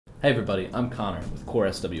Hey everybody, I'm Connor with Core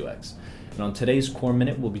SWX, and on today's Core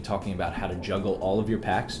Minute we'll be talking about how to juggle all of your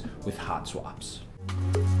packs with hot swaps.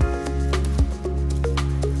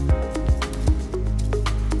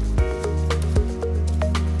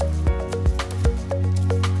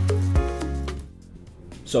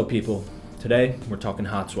 So people, today we're talking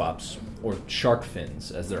hot swaps, or shark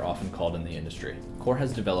fins as they're often called in the industry. Core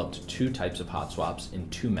has developed two types of hot swaps in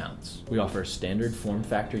two mounts. We offer a standard form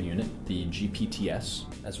factor unit, the GPTS,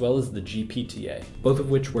 as well as the GPTA, both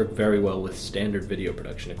of which work very well with standard video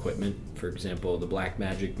production equipment, for example the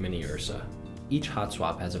Blackmagic Mini Ursa. Each hot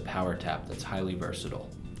swap has a power tap that's highly versatile.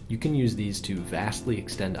 You can use these to vastly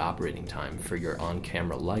extend operating time for your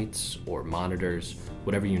on-camera lights or monitors,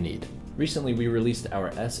 whatever you need. Recently, we released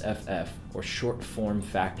our SFF, or Short Form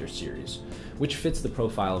Factor series, which fits the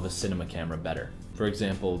profile of a cinema camera better. For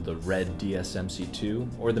example, the Red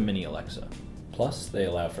DSMC2 or the Mini Alexa. Plus, they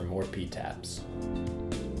allow for more P-taps.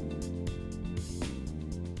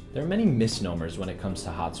 There are many misnomers when it comes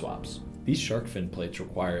to hot swaps. These shark fin plates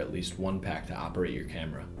require at least one pack to operate your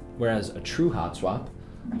camera, whereas a true hot swap,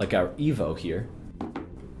 like our Evo here,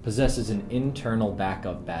 possesses an internal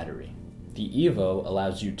backup battery. The Evo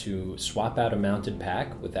allows you to swap out a mounted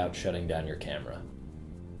pack without shutting down your camera.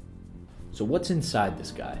 So what's inside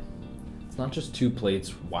this guy? It's not just two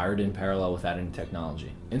plates wired in parallel without any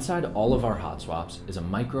technology. Inside all of our hot swaps is a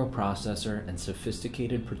microprocessor and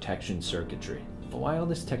sophisticated protection circuitry. But why all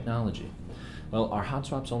this technology? Well, our hot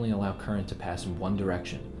swaps only allow current to pass in one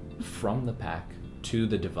direction, from the pack to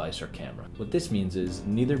the device or camera. What this means is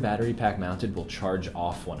neither battery pack mounted will charge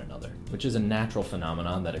off one another, which is a natural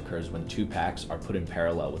phenomenon that occurs when two packs are put in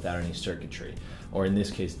parallel without any circuitry, or in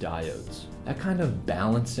this case diodes. That kind of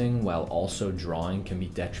balancing while also drawing can be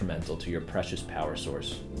detrimental to your precious power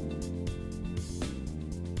source.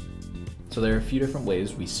 So there are a few different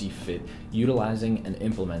ways we see fit utilizing and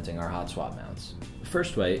implementing our hot swap mounts. The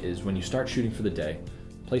first way is when you start shooting for the day,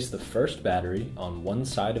 place the first battery on one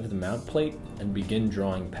side of the mount plate and begin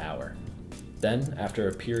drawing power. Then, after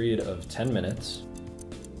a period of 10 minutes,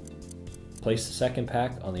 place the second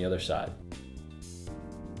pack on the other side.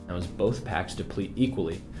 Now, as both packs deplete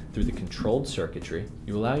equally through the controlled circuitry,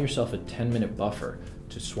 you allow yourself a 10-minute buffer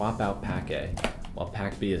to swap out pack A while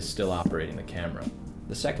pack B is still operating the camera.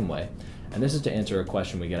 The second way, and this is to answer a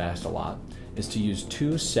question we get asked a lot, is to use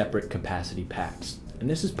two separate capacity packs, and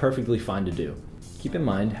this is perfectly fine to do. Keep in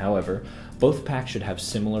mind, however, both packs should have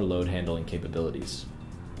similar load handling capabilities.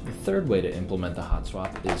 The third way to implement the hot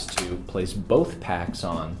swap is to place both packs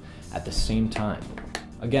on at the same time.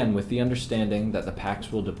 Again, with the understanding that the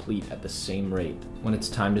packs will deplete at the same rate. When it's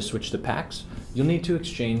time to switch the packs, you'll need to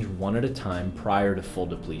exchange one at a time prior to full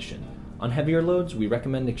depletion. On heavier loads, we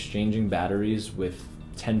recommend exchanging batteries with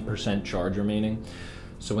 10% charge remaining,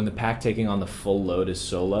 so when the pack taking on the full load is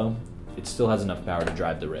so low, it still has enough power to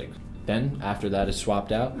drive the rig. Then, after that is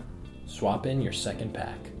swapped out, swap in your second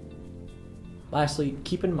pack. Lastly,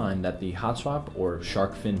 keep in mind that the hot swap or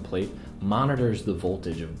shark fin plate monitors the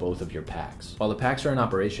voltage of both of your packs. While the packs are in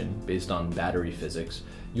operation, based on battery physics,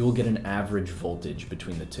 you will get an average voltage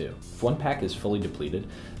between the two. If one pack is fully depleted,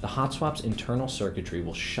 the hot swap's internal circuitry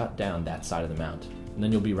will shut down that side of the mount, and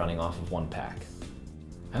then you'll be running off of one pack.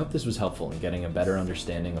 I hope this was helpful in getting a better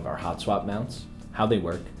understanding of our hot swap mounts, how they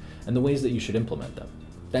work, and the ways that you should implement them.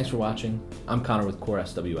 Thanks for watching. I'm Connor with Core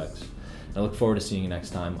SWX, and I look forward to seeing you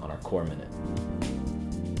next time on our Core Minute.